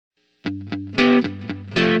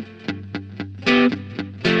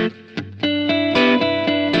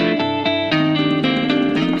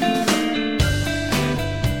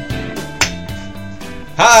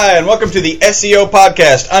and welcome to the SEO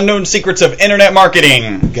podcast, Unknown Secrets of Internet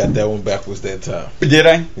Marketing. Got that one backwards that time. Did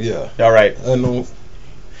I? Yeah. All right. Unknown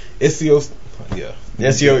SEO. Yeah.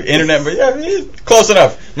 SEO Internet, but yeah, close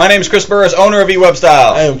enough. My name is Chris Burris, owner of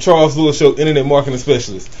eWebStyle. I am Charles Lewis Show, Internet Marketing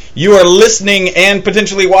Specialist. You are listening and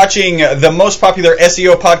potentially watching the most popular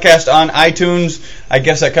SEO podcast on iTunes. I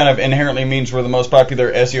guess that kind of inherently means we're the most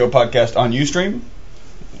popular SEO podcast on Ustream.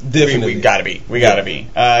 Definitely. We gotta be. We gotta be.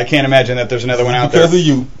 I can't imagine that there's another one out there. Because of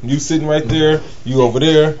you. You sitting right there, you over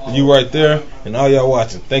there, you right there, and all y'all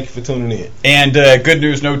watching. Thank you for tuning in. And good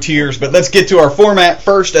news, no tears. But let's get to our format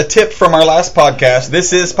first. A tip from our last podcast.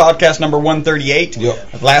 This is podcast number 138.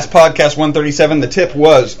 Yep. Last podcast, 137. The tip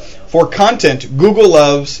was, for content Google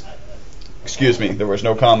loves... Excuse me, there was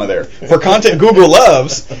no comma there. For content Google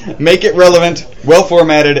loves, make it relevant,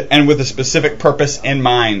 well-formatted, and with a specific purpose in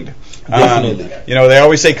mind. Definitely. They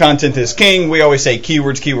always say content is king. We always say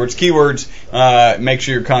keywords, keywords, keywords. Make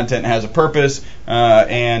sure your content has a purpose,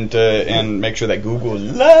 and make sure that Google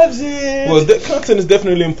loves it. Well, that content is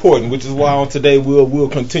definitely important, which is why on today we'll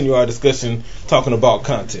continue our discussion talking about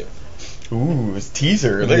content. Ooh, it's a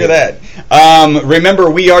teaser. Look at that. Remember,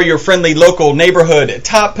 we are your friendly local neighborhood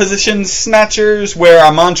top position snatchers, where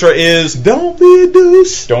our mantra is, don't be a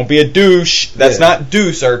douche. Don't be a douche. That's not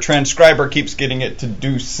deuce. Our transcriber keeps getting it to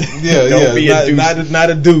deuce. Don't be a douche.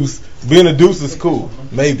 Not a deuce. Being a deuce is cool.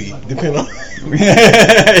 Maybe. Depending on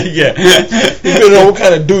yeah. Depending on what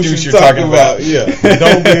kind of douche you're talking about. Yeah.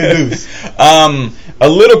 Don't be a deuce. A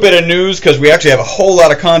little bit of news, because we actually have a whole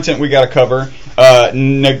lot of content we got to cover.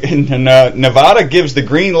 Nevada gives the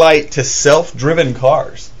green light to self-driven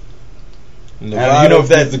cars. Nevada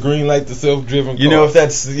gives the green light to self-driven cars.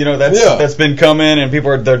 That's been coming, and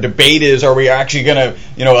their debate is, are we actually going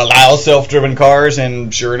to allow self-driven cars?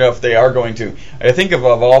 And sure enough, they are going to. I think of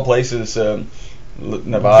all places,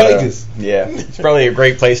 Nevada. Vegas. Yeah, it's probably a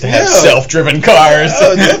great place to have self-driven cars.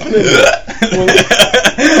 Definitely.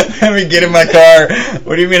 Let me get in my car.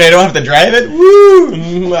 What do you mean I don't have to drive it?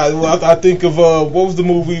 Woo! Well, I think of what was the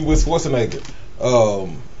movie with Schwarzenegger?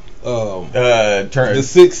 The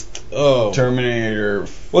sixth Terminator.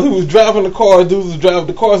 Well, he was driving the car.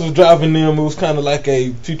 The cars was driving them. It was kind of like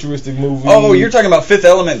a futuristic movie. Oh, you're talking about Fifth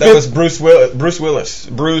Element. That was Bruce Willis.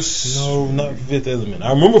 No, not Fifth Element.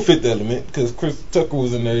 I remember Fifth Element because Chris Tucker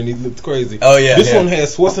was in there and he looked crazy. Oh yeah. This one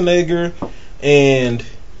has Schwarzenegger and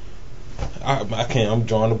I'm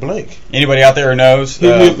drawing a blank. Anybody out there who knows?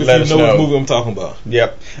 Let us know what movie I'm talking about.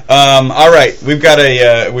 Yep. All right. We've got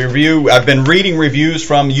a review. I've been reading reviews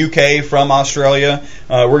from UK, from Australia.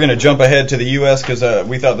 We're going to jump ahead to the US because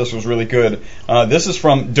we thought this was really good. This is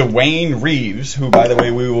from Dwayne Reeves, who, by the way,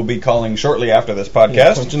 we will be calling shortly after this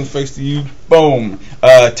podcast. Punch in the face to you. Boom.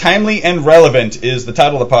 Timely and relevant is the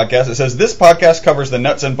title of the podcast. It says, this podcast covers the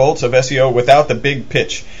nuts and bolts of SEO without the big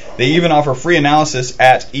pitch. They even offer free analysis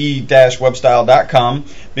at e-webstyle.com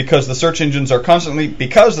because the search engines are constantly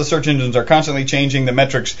changing the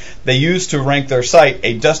metrics they use to rank their site.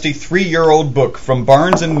 A dusty 3-year-old book from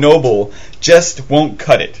Barnes & Noble just won't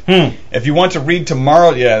cut it. If you want to read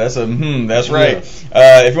tomorrow, that's right.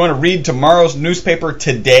 Yeah. If you want to read tomorrow's newspaper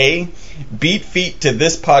today, beat feet to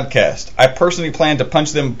this podcast. I personally plan to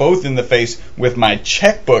punch them both in the face with my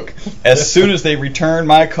checkbook as soon as they return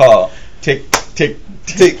my call. Tick, tick,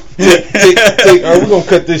 tick, tick, tick, tick. We're gonna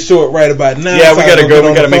cut this short right about now. Yeah, we gotta go.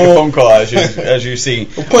 We gotta make a phone call, as you see. A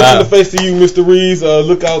punch in the face to you, Mr. Reeves.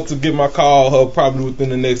 Look out to get my call probably within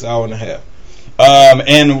the next hour and a half.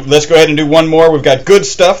 And let's go ahead and do one more. We've got good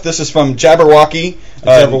stuff. This is from Jabberwocky.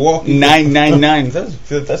 Jabberwocky 999.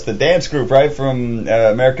 That's the dance group, right? From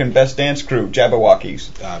American Best Dance Crew,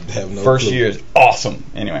 Jabberwockies. I have no First clue. Year's awesome.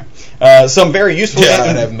 Anyway, some very useful. Yeah, I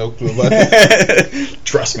have no clue about that.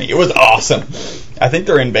 Trust me, it was awesome. I think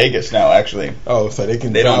they're in Vegas now, actually. Oh, so they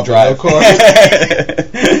don't drive.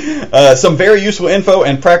 Some very useful info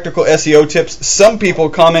and practical SEO tips. Some people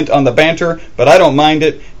comment on the banter, but I don't mind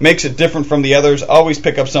it. Makes it different from the others. Always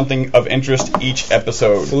pick up something of interest each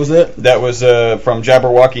episode. Who was that? That was from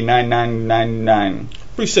Jabberwocky 9999.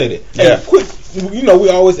 Appreciate it. Yeah. Hey, quick, we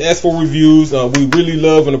always ask for reviews. We really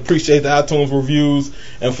love and appreciate the iTunes reviews.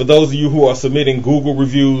 And for those of you who are submitting Google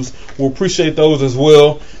reviews, we'll appreciate those as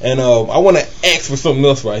well. And I want to ask for something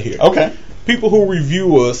else right here. Okay. People who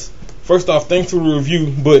review us, first off, thanks for the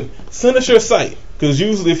review, but send us your site. Because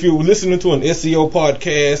usually if you're listening to an SEO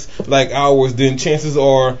podcast like ours, then chances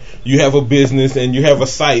are you have a business and you have a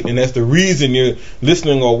site, and that's the reason you're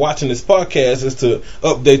listening or watching this podcast is to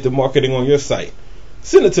update the marketing on your site.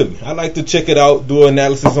 Send it to me. I like to check it out, do an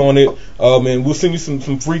analysis on it, and we'll send you some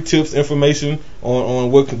free tips, information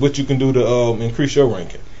on what you can do to increase your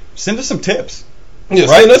ranking. Send us some tips. Yeah,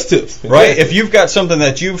 right? send us tips. Right? Exactly. If you've got something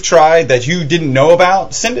that you've tried that you didn't know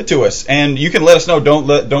about, send it to us, and you can let us know. Don't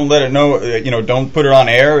let it know. Don't put it on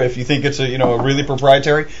air if you think it's a really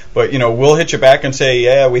proprietary. But we'll hit you back and say,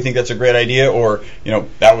 yeah, we think that's a great idea, or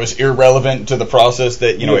that was irrelevant to the process.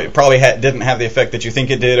 That it probably didn't have the effect that you think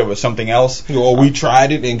it did. It was something else. Or we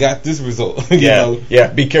tried it and got this result. Yeah.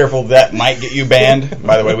 Be careful. That might get you banned.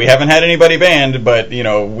 By the way, we haven't had anybody banned, but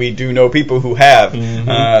we do know people who have.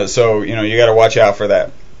 Mm-hmm. So you got to watch out for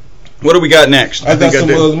that. What do we got next? I got some.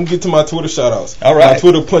 Let me get to my Twitter shout outs. All right. My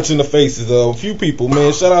Twitter punch in the faces. A few people,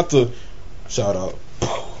 man. Shout out.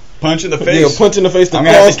 Punch in the face. Yeah, punch in the face. I'm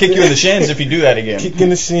gonna have to kick you in the shins if you do that again. Kick in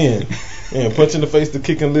the shin. Yeah, punch in the face to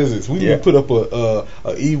kicking lizards. We need to put up a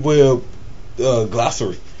eWeb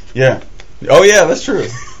glossary. Yeah. Oh yeah, that's true.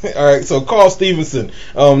 All right, so Carl Stevenson,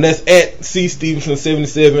 that's at C Stevenson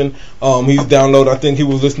 77. He's downloaded. I think he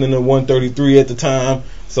was listening to 133 at the time.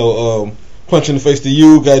 So punch in the face to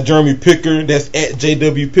you. Got Jeremy Picker. That's at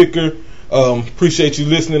JW Picker. Appreciate you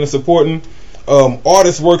listening and supporting.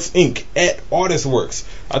 ArtistWorks Inc. at ArtistWorks.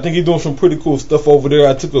 I think he's doing some pretty cool stuff over there.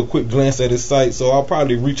 I took a quick glance at his site, so I'll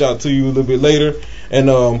probably reach out to you a little bit later.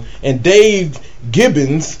 And Dave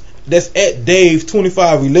Gibbons, that's at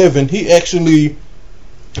Dave2511. He actually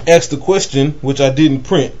asked a question, which I didn't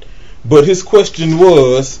print, but his question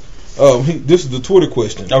was, this is the Twitter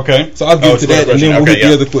question. Okay. So I'll get to that, and then we'll get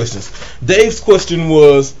the other questions. Dave's question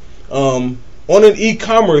was, on an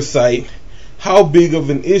e-commerce site, how big of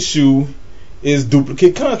an issue is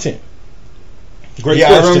duplicate content? Great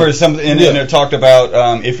question. I remember something in it talked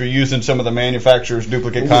about if you're using some of the manufacturer's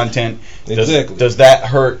duplicate content, does that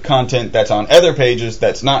hurt content that's on other pages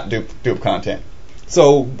that's not dupe content?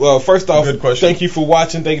 So first off, thank you for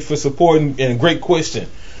watching, thank you for supporting, and great question.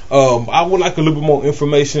 I would like a little bit more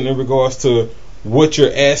information in regards to what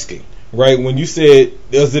you're asking. Right? When you said,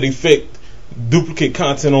 does it affect duplicate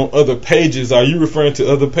content on other pages, are you referring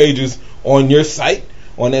to other pages on your site,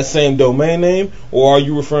 on that same domain name, or are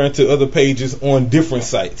you referring to other pages on different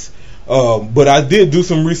sites? But I did do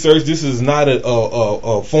some research. This is not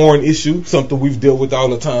a foreign issue, something we've dealt with all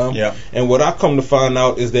the time. Yeah. And what I come to find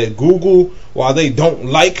out is that Google, while they don't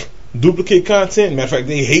like duplicate content, matter of fact,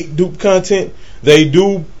 they hate dupe content, they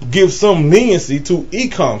do give some leniency to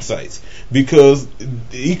e-com sites, because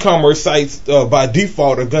e-commerce sites by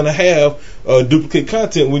default are going to have duplicate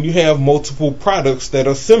content when you have multiple products that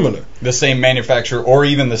are similar. The same manufacturer, or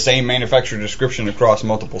even the same manufacturer description across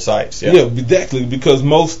multiple sites. Yeah, exactly, because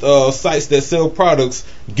most sites that sell products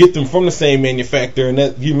get them from the same manufacturer, and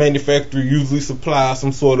that manufacturer usually supplies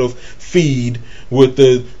some sort of feed with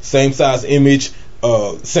the same size image,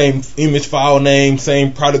 same image file name,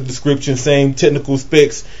 same product description, same technical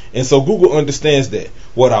specs, and so Google understands that.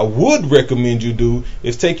 What I would recommend you do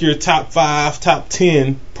is take your top 5, top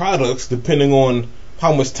 10 products, depending on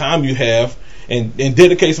how much time you have, and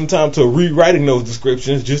dedicate some time to rewriting those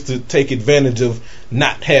descriptions just to take advantage of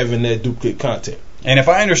not having that duplicate content. And if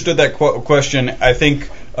I understood that question, I think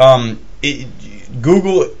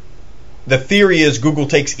Google, the theory is Google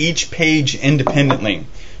takes each page independently.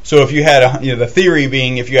 So if you had the theory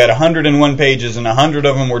being, if you had 101 pages and 100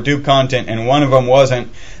 of them were dupe content and one of them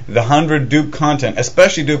wasn't, the 100 dupe content,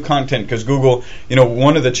 especially dupe content, because Google,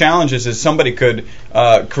 one of the challenges is somebody could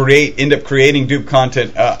end up creating dupe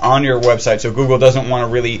content on your website. So Google doesn't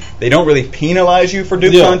want to they don't really penalize you for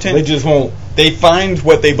dupe content. They just won't. They find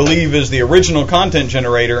what they believe is the original content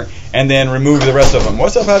generator and then remove the rest of them.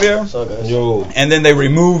 What's up, Javier? What's up, guys? Yo. And then they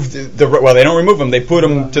remove they don't remove them. They put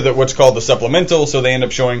them to what's called the supplemental, so they end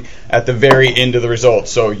up showing at the very end of the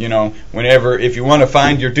results. So, if you want to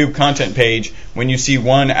find your dupe content page, when you see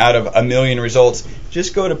one out of 1 million results,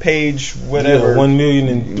 just go to page whatever,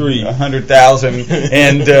 1,000,003, 100,000,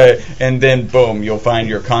 and then boom, you'll find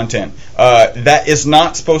your content. That is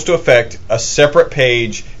not supposed to affect a separate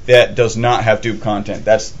page that does not have dupe content.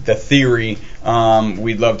 That's the theory.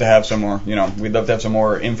 We'd love to have some more. We'd love to have some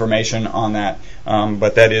more information on that.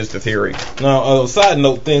 But that is the theory. Now, side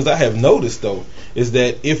note, things I have noticed though is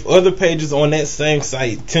that if other pages on that same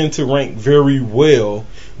site tend to rank very well,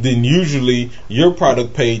 then usually your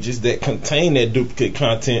product pages that contain that duplicate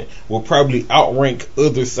content will probably outrank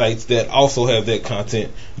other sites that also have that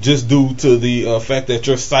content, just due to the fact that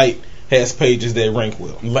your site has pages that rank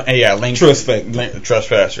well. Link trust factor. Trust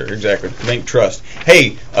faster, exactly. Link trust.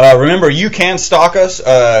 Hey, remember, you can stalk us.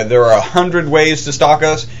 There are 100 ways to stalk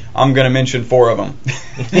us. I'm going to mention 4 of them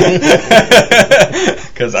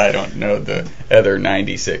because I don't know the other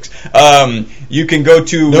 96. You can go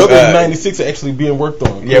to the other 96 are actually being worked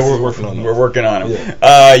on. Yeah, we're working on them. We're working on them.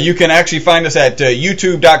 Yeah. You can actually find us at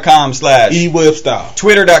youtube.com/eWebStyle,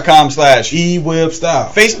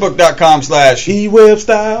 twitter.com/eWebStyle,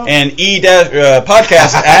 facebook.com/eWebStyle, and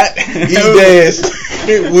podcast at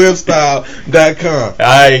e-webstyle.com.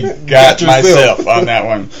 I got myself on that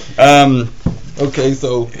one. Okay,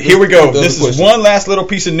 so here we go. This is one last little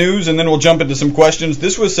piece of news, and then we'll jump into some questions.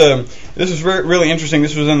 This was really interesting.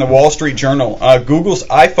 This was in the Wall Street Journal. Google's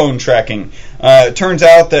iPhone tracking. It turns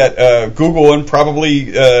out that Google and probably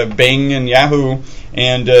Bing and Yahoo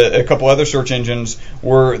and a couple other search engines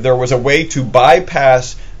there was a way to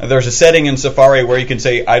bypass. There's a setting in Safari where you can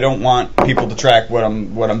say, I don't want people to track what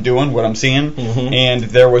I'm doing, what I'm seeing, and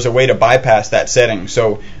there was a way to bypass that setting.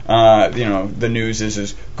 So, the news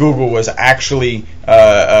is Google was actually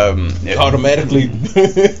automatically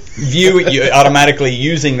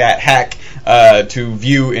using that hack to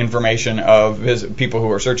view information of people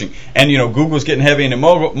who are searching. And Google's getting heavy into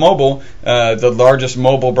mobile. The largest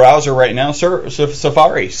mobile browser right now,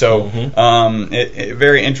 Safari. So,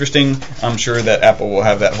 very interesting. I'm sure that Apple will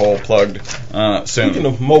have that hole plugged soon. Speaking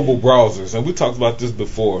of mobile browsers, and we talked about this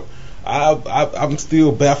before, I'm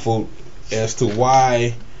still baffled as to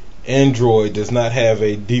why Android does not have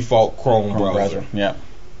a default Chrome browser. Yeah.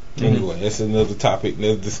 Anyway, that's another topic,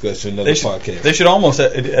 another discussion, another podcast. They should almost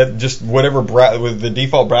just whatever with the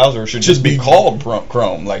default browser should just be called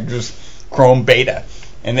Chrome, like just Chrome Beta,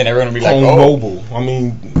 and then everyone will be Chrome like, "Oh, mobile." I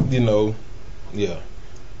mean, yeah.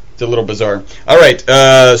 It's a little bizarre. All right,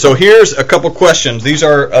 so here's a couple questions. These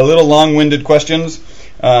are a little long-winded questions,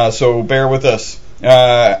 so bear with us.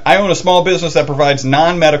 I own a small business that provides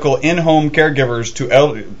non-medical in-home caregivers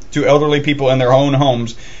to elderly people in their own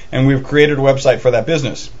homes, and we've created a website for that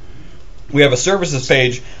business. We have a services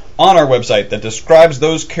page on our website that describes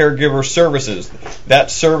those caregiver services.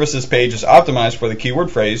 That services page is optimized for the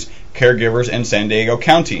keyword phrase caregivers in San Diego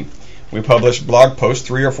County. We publish blog posts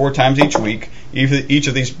 3 or 4 times each week. Each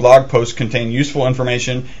of these blog posts contain useful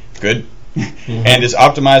information. Good. And is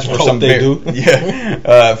optimized for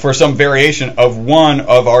for some variation of one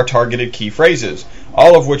of our targeted key phrases,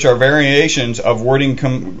 all of which are variations of wording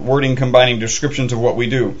combining descriptions of what we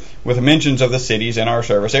do, with mentions of the cities in our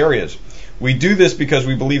service areas. We do this because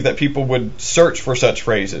we believe that people would search for such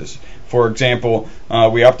phrases. For example,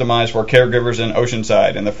 we optimize for caregivers in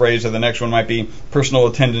Oceanside, and the phrase of the next one might be personal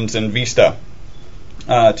attendance in Vista.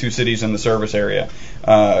 2 cities in the service area.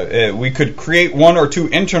 We could create 1 or 2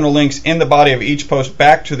 internal links in the body of each post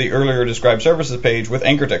back to the earlier described services page with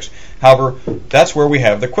anchor text. However, that's where we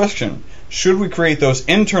have the question. Should we create those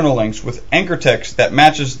internal links with anchor text that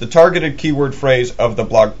matches the targeted keyword phrase of the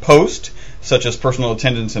blog post, such as personal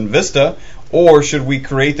attendance in Vista, or should we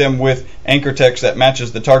create them with anchor text that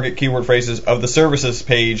matches the target keyword phrases of the services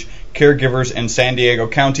page, caregivers in San Diego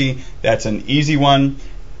County? That's an easy one.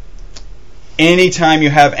 Anytime you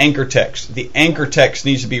have anchor text, the anchor text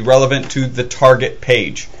needs to be relevant to the target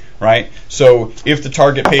page, right? So if the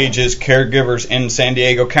target page is caregivers in San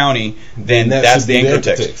Diego County, then that's the anchor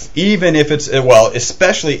text. Even if it's,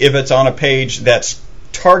 especially if it's on a page that's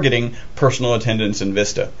targeting personal attendance in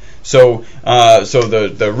Vista. So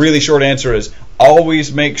the really short answer is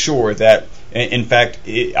always make sure that, in fact,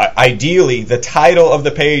 ideally, the title of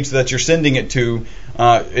the page that you're sending it to,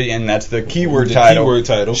 and that's the keyword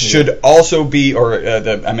title, should also be,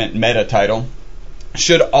 meta title,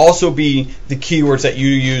 should also be the keywords that you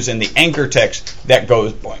use in the anchor text that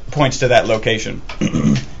points to that location.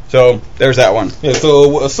 So there's that one. Yeah.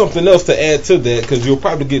 So something else to add to that, because you'll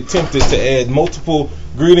probably get tempted to add multiple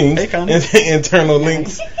greetings and internal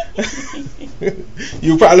links.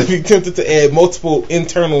 You'll probably be tempted to add multiple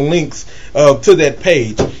internal links to that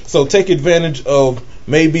page. So take advantage of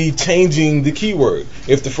maybe changing the keyword.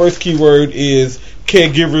 If the first keyword is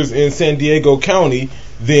caregivers in San Diego County,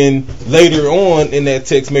 then later on in that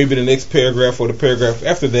text, maybe the next paragraph or the paragraph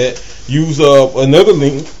after that, use another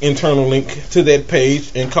link, internal link to that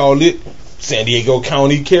page, and call it San Diego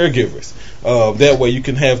County Caregivers. That way you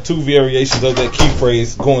can have 2 variations of that key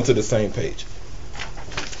phrase going to the same page.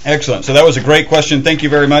 Excellent. So that was a great question. Thank you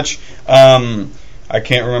very much. I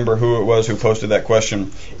can't remember who it was who posted that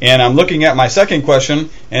question. And I'm looking at my second question,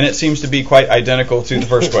 and it seems to be quite identical to the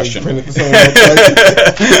first question.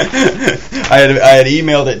 I had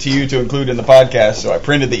emailed it to you to include in the podcast, so I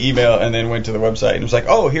printed the email and then went to the website. And it was like,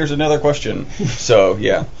 oh, here's another question. So,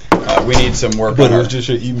 yeah, we need some work on it was just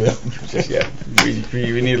your email.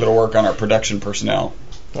 We need a little work on our production personnel.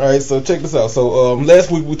 All right, so check this out. So last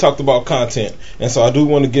week we talked about content, and so I do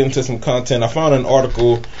want to get into some content. I found an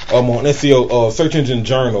article on SEO Search Engine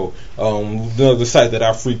Journal, the site that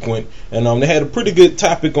I frequent, and they had a pretty good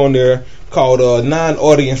topic on there called 9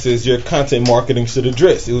 audiences your content marketing should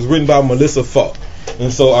address. It was written by Melissa Falk.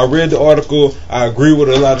 And so I read the article. I agree with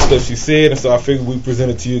a lot of stuff she said, and so I figured we'd present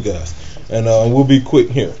it to you guys. And we'll be quick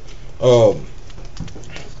here.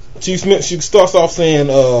 She starts off saying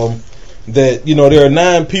that there are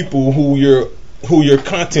 9 people who your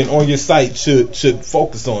content on your site should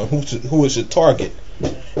focus on, who it should target.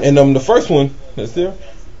 And the first one that's there.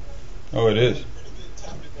 Oh, it is.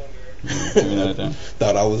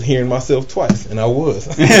 Thought I was hearing myself twice, and I was.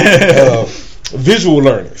 Visual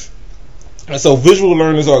learners. And so visual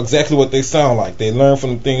learners are exactly what they sound like. They learn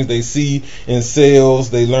from the things they see in sales.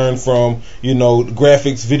 They learn from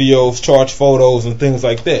graphics, videos, charts, photos, and things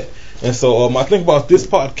like that. And so I think about this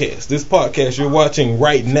podcast. This podcast you're watching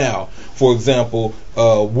right now, for example,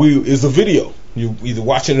 is a video. You either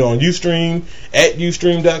watching it on Ustream at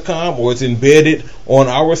ustream.com, or it's embedded on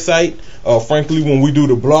our site. Frankly, when we do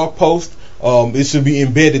the blog post, it should be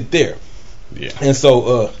embedded there. Yeah. And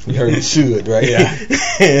so you heard it should, right? Yeah.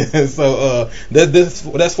 And so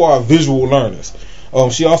that's for our visual learners.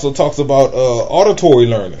 She also talks about auditory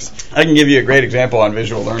learners. I can give you a great example on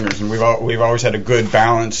visual learners, and we've always had a good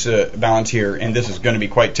balance here, and this is going to be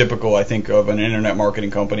quite typical, I think, of an internet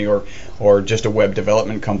marketing company or just a web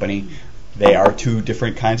development company. They are 2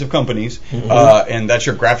 different kinds of companies, and that's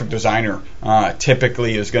your graphic designer.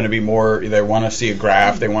 Typically is going to be more, they want to see a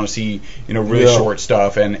graph, they want to see really short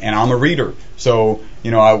stuff, and I'm a reader, so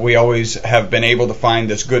we always have been able to find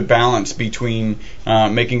this good balance between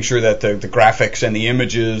making sure that the graphics and the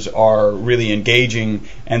images are really engaging,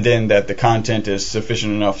 and then that the content is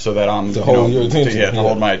sufficient enough so that I'm to hold your attention, to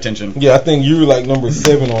hold my attention. Yeah, I think you're like number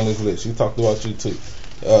 7 on this list. She talked about you too.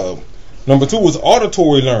 Number 2 was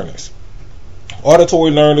auditory learners. Auditory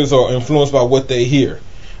learners are influenced by what they hear.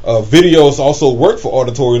 Videos also work for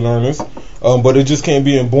auditory learners, but it just can't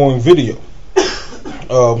be in boring video.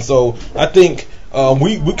 So I think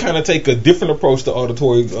we kind of take a different approach to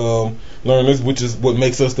auditory learners, which is what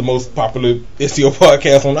makes us the most popular SEO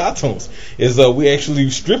podcast on iTunes. Is we actually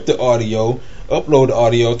strip the audio, upload the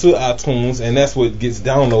audio to iTunes, and that's what gets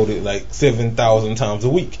downloaded like 7,000 times a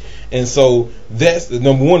week. And so that's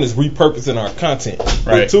number 1 is repurposing our content. Right.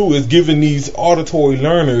 But 2 is giving these auditory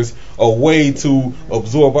learners a way to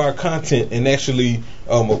absorb our content and actually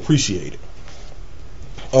appreciate it.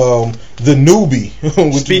 The newbie.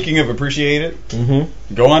 Speaking of appreciate it,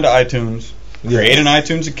 go onto iTunes, create an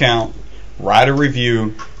iTunes account, write a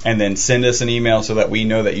review, and then send us an email so that we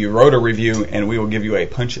know that you wrote a review, and we will give you a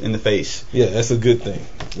punch in the face. Yeah, that's a good thing.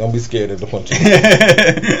 Don't be scared of the punch in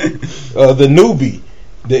the face. The newbie.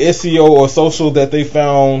 The SEO or social that they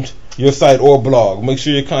found your site or blog. Make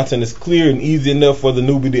sure your content is clear and easy enough for the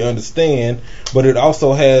newbie to understand, but it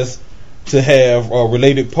also has to have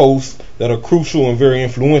related posts that are crucial and very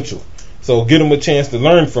influential. So give them a chance to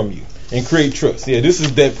learn from you and create trust. Yeah, this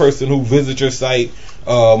is that person who visits your site,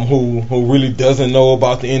 who really doesn't know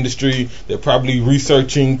about the industry. They're probably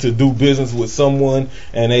researching to do business with someone,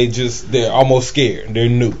 and they're almost scared. They're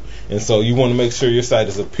new. And so you want to make sure your site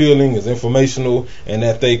is appealing, is informational, and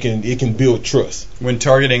that it can build trust. When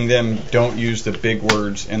targeting them, don't use the big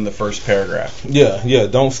words in the first paragraph. Yeah.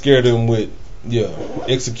 Don't scare them with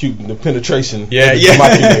executing the penetration. Yeah.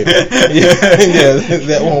 That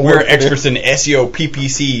won't We're work. experts in SEO,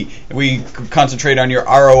 PPC. We concentrate on your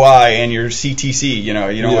ROI and your CTC. You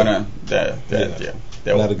don't want to.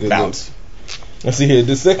 Not a good bounce. Look. Let's see here.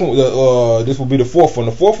 The second, this will be the 4th one.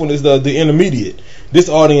 The 4th one is the intermediate. This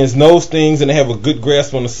audience knows things and they have a good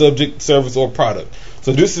grasp on the subject, service, or product.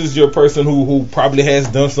 So this is your person who probably has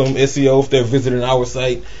done some SEO if they're visiting our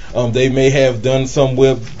site. They may have done some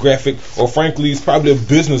web graphic, or frankly, it's probably a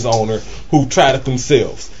business owner who tried it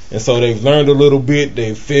themselves. And so they've learned a little bit,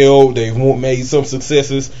 they've failed, they've made some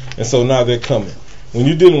successes, and so now they're coming. When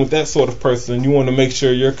you're dealing with that sort of person, you want to make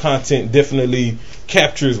sure your content definitely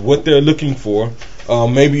captures what they're looking for.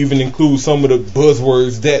 Maybe even include some of the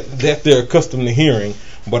buzzwords that they're accustomed to hearing,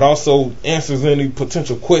 but also answers any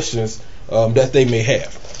potential questions that they may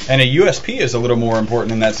have. And a USP is a little more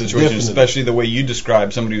important in that situation, Definitely. Especially the way you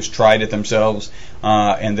describe somebody who's tried it themselves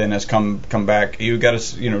and then has come back. You got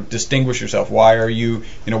to distinguish yourself. Why are you?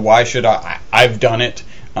 Why should I? I've done it.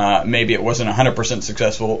 Maybe it wasn't 100%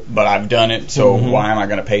 successful, but I've done it. So why am I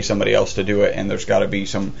going to pay somebody else to do it? And there's got to be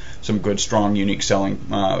some good, strong, unique selling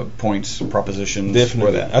points, propositions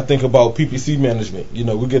Definitely. for that. I think about PPC management.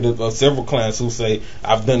 We get several clients who say,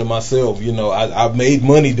 I've done it myself. I've made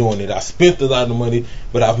money doing it. I spent a lot of money,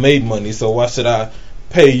 but I've made money. So why should I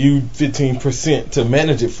pay you 15% to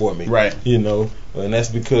manage it for me. Right. You know, and that's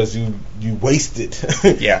because you wasted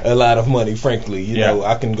Yeah. a lot of money, frankly. You Yeah. know,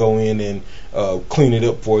 I can go in and clean it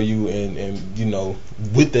up for you, and you know,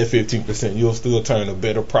 with that 15%, you'll still turn a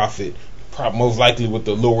better profit, most likely with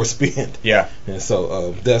the lower spend. Yeah. And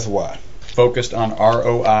so that's why. Focused on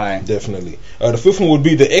ROI. Definitely. The fifth one would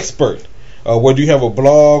be the expert. Whether you have a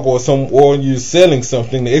blog or you're selling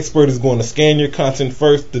something, the expert is going to scan your content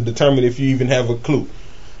first to determine if you even have a clue.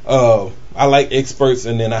 I like experts,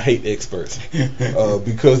 and then I hate experts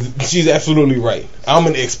because she's absolutely right. I'm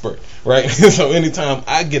an expert, right? So anytime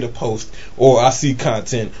I get a post or I see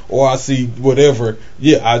content or I see whatever,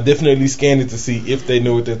 I definitely scan it to see if they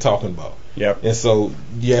know what they're talking about. Yep. And so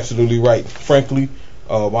you're absolutely right. Frankly,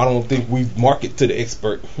 I don't think we market to the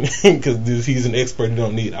expert because he's an expert. He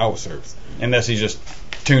don't need our service. Unless he's just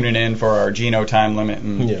tuning in for our Geno time limit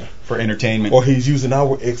and for entertainment. Or he's using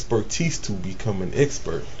our expertise to become an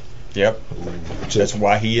expert. Yep. That's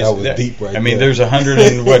why he is. That was deep right there. There's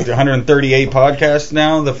 138 podcasts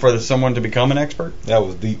now for someone to become an expert. That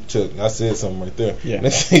was deep, Chuck. I said something right there. Yeah.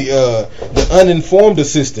 Let's see. The uninformed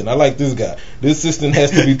assistant. I like this guy. This assistant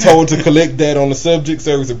has to be told to collect data on the subject,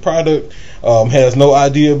 service, or product. Has no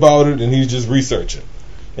idea about it, and he's just researching.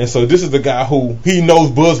 And so this is the guy who he knows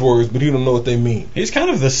buzzwords, but he don't know what they mean. He's kind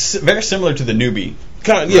of very similar to the newbie.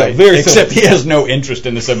 Very except he has no interest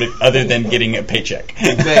in the subject other than getting a paycheck.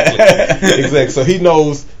 Exactly. So he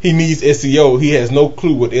knows he needs SEO. He has no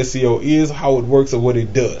clue what SEO is, how it works, or what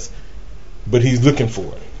it does, but he's looking for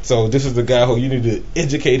it. So this is the guy who you need to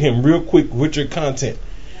educate him real quick with your content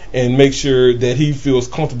and make sure that he feels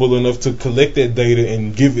comfortable enough to collect that data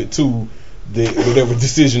and give it to whatever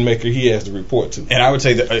decision maker he has to report to. And I would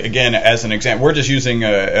say that, again, as an example, we're just using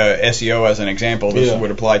SEO as an example. This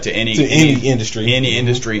would apply to any industry. Any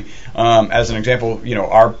industry. As an example,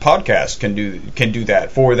 our podcast can do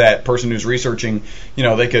that for that person who's researching.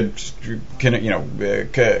 They could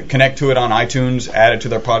connect to it on iTunes, add it to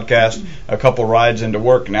their podcast. A couple rides into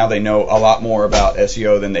work, now they know a lot more about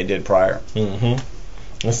SEO than they did prior.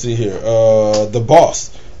 Mm-hmm. Let's see here. The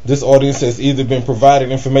boss. This audience has either been provided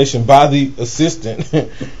information by the assistant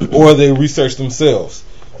or they research themselves.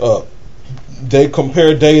 They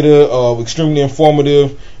compare data, extremely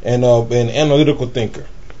informative, and an analytical thinker.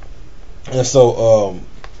 And so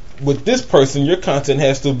with this person, your content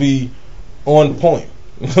has to be on point.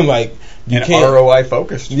 Like you can't ROI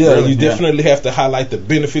focused. Yeah, really. You definitely have to highlight the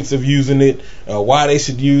benefits of using it, why they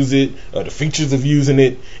should use it, the features of using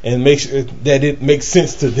it, and make sure that it makes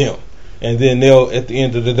sense to them. And then they'll, at the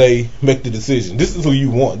end of the day, make the decision. This is who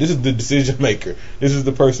you want. This is the decision maker. This is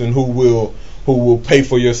the person who will pay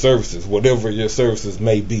for your services, whatever your services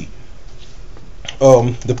may be.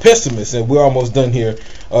 The pessimist, and we're almost done here.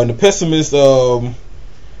 The pessimist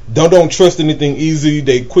don't trust anything easy.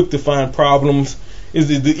 They quick to find problems. Is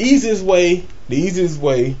the easiest way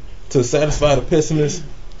to satisfy the pessimist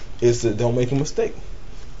is to don't make a mistake.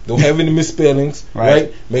 Don't have any misspellings.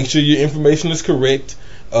 Right? Make sure your information is correct.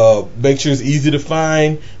 Make sure it's easy to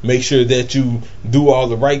find. Make sure that you do all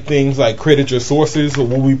the right things, like credit your sources or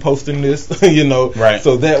when we posting this, Right.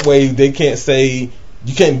 So that way they can't say,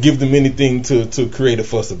 you can't give them anything to create a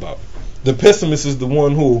fuss about. The pessimist is the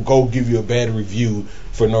one who will go give you a bad review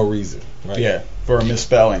for no reason. Right? Yeah, for a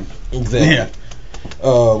misspelling. Exactly. Yeah.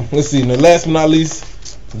 Let's see. And the last but not least,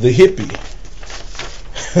 the hippie.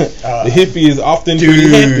 The hippie is often pretty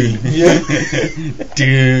happy. Yeah.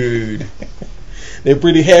 Dude. They're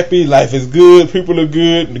pretty happy. Life is good. People are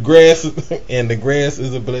good. The grass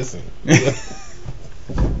is a blessing. You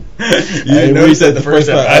didn't notice that the first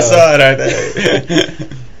time. I saw it right there.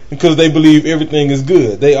 Because they believe everything is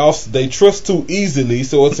good. They trust too easily,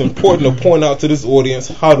 so it's important to point out to this audience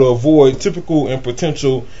how to avoid typical and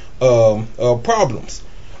potential problems.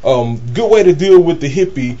 Good way to deal with the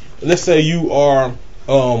hippie. Let's say you are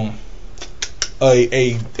a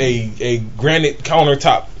granite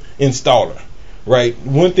countertop installer. Right.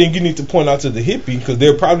 One thing you need to point out to the hippie, because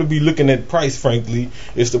they'll probably be looking at price, frankly,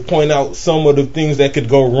 is to point out some of the things that could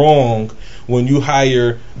go wrong when you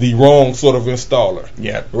hire the wrong sort of installer.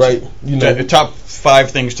 Yeah. Right. The top 5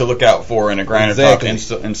 things to look out for in a granite top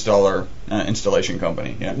installation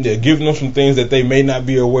company. Yeah. Yeah. Giving them some things that they may not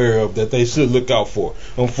be aware of that they should look out for.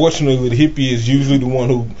 Unfortunately, the hippie is usually the one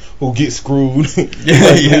who gets screwed.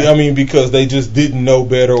 Yeah. I mean, because they just didn't know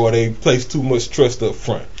better or they placed too much trust up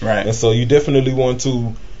front. Right. And so you definitely want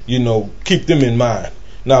to, keep them in mind.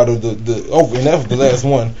 Now, and that was the last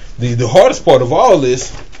one. The hardest part of all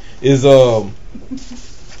this is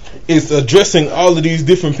addressing all of these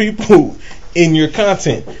different people in your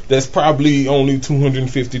content that's probably only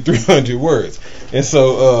 250, 300 words. And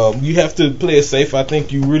so you have to play it safe. I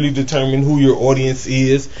think you really determine who your audience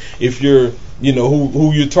is, if you're,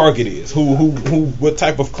 who your target is, what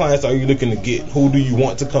type of clients are you looking to get, who do you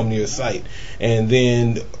want to come to your site, and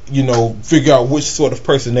then, figure out which sort of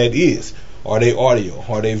person that is. Are they audio?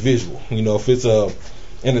 Are they visual? If it's a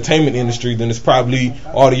entertainment industry, then it's probably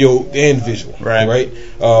audio and visual, right?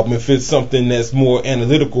 If it's something that's more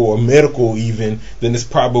analytical or medical even, then it's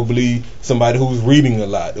probably somebody who's reading a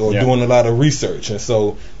lot or doing a lot of research. And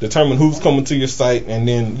so determine who's coming to your site and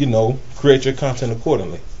then, create your content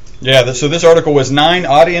accordingly. Yeah, so this article was 9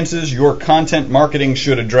 audiences your content marketing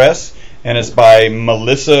should address, and it's by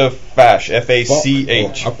Melissa Fach,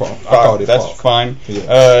 F-A-C-H. I called it That's Falk. fine.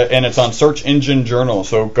 Yeah. And it's on Search Engine Journal,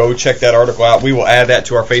 so go check that article out. We will add that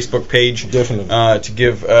to our Facebook page. Definitely. To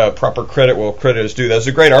give proper credit where credit is due. That's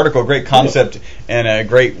a great article, great concept, and a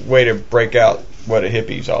great way to break out what a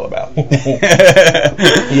hippie's all about.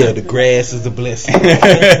 Yeah, the grass is a blessing.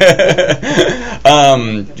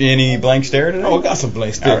 Any blank stare today? Oh, I got some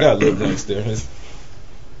blank stare. Got a little blank stare.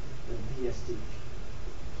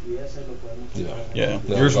 Yeah.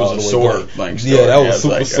 Yours was a sore blank stare. Yeah, that was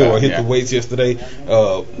super sore. Hit the weights yesterday.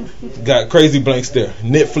 Got crazy blank stare.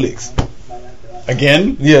 Netflix.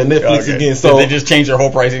 Again? Yeah, Netflix again. So did they just change their whole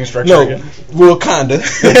pricing structure again? Well, kinda.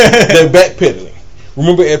 They're backpedaling.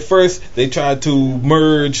 Remember, at first they tried to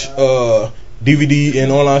merge DVD and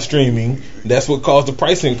online streaming. That's what caused the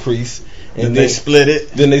price increase. And they split it.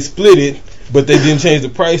 Then they split it, but they didn't change the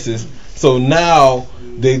prices. So now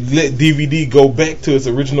they let DVD go back to its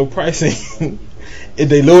original pricing. And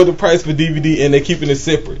they lowered the price for DVD, and they're keeping it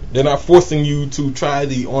separate. They're not forcing you to try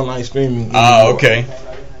the online streaming anymore. Okay.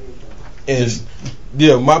 And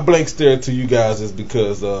yeah, my blank stare to you guys is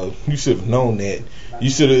because you should have known that.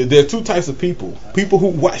 There are 2 types of people. People who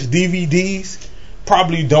watch DVDs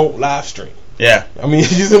probably don't live stream. Yeah. I mean,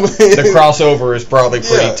 the crossover is probably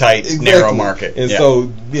pretty tight, exactly. Narrow market. And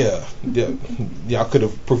so, y'all could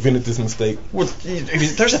have prevented this mistake. Well,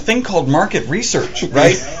 there's a thing called market research,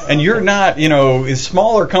 right? And you're not,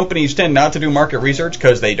 smaller companies tend not to do market research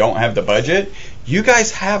because they don't have the budget. You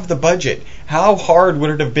guys have the budget. How hard would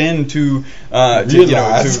it have been to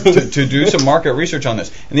do some market research on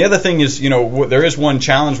this? And the other thing is, there is one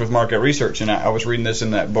challenge with market research, and I was reading this in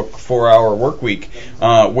that book, 4-Hour Workweek,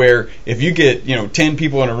 where if you get 10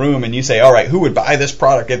 people in a room and you say, all right, who would buy this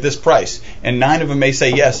product at this price? And 9 of them may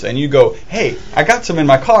say yes, and you go, hey, I got some in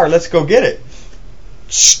my car, let's go get it.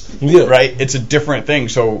 Yeah. Right? It's a different thing.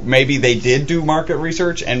 So maybe they did do market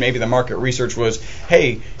research, and maybe the market research was,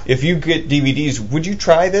 hey, if you get DVDs, would you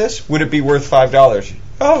try this? Would it be worth $5?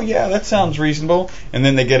 Oh, yeah, that sounds reasonable. And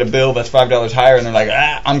then they get a bill that's $5 higher, and they're like,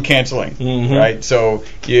 I'm canceling. Mm-hmm. Right? So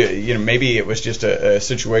maybe it was just a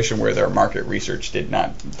situation where their market research did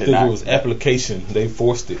not. It was application. They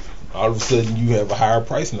forced it. All of a sudden, you have a higher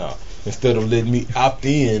price now. Instead of letting me opt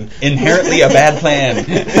in. Inherently a bad plan.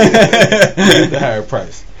 The higher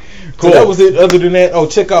price. Cool. So that was it. Other than that,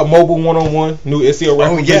 check out Mobile 101, new SEO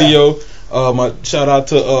Rapper video. My shout out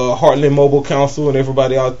to Heartland Mobile Council and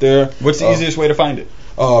everybody out there. What's the easiest way to find it?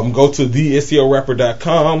 Go to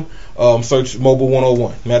theseorapper.com, search Mobile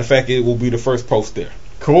 101. Matter of fact, it will be the first post there.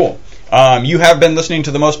 Cool. You have been listening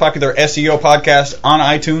to the most popular SEO podcast on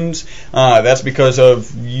iTunes. That's because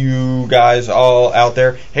of you guys all out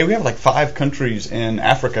there. Hey, we have like 5 countries in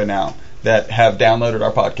Africa now that have downloaded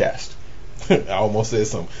our podcast. I almost said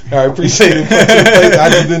something. I appreciate it. I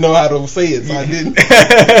just didn't know how to say it, so I didn't.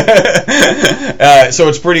 So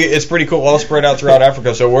it's pretty cool, all spread out throughout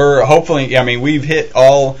Africa. So we're hopefully, we've hit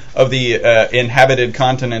all of the inhabited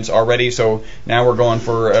continents already. So now we're going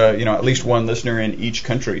for at least 1 listener in each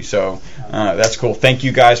country. So that's cool. Thank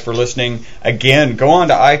you guys for listening. Again, go on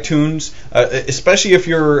to iTunes, especially if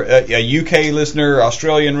you're a UK listener,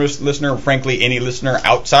 Australian listener, frankly any listener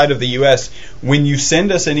outside of the US. When you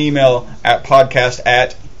send us an email at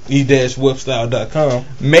podcast@e-webstyle.com.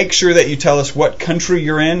 Make sure that you tell us what country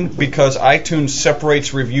you're in, because iTunes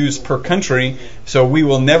separates reviews per country, so we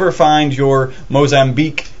will never find your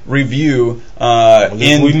Mozambique review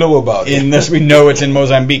unless we know about it. Unless we know it's in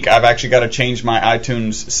Mozambique. I've actually got to change my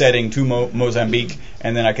iTunes setting to Mozambique,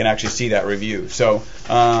 and then I can actually see that review. So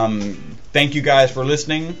thank you guys for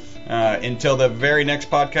listening. Until the very next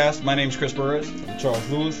podcast, my name's Chris Burris. I'm Charles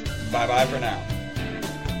Lewis. Bye-bye for now.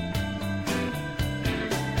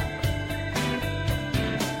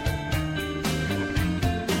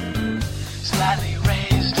 Slightly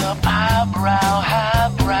raised up eyebrow high.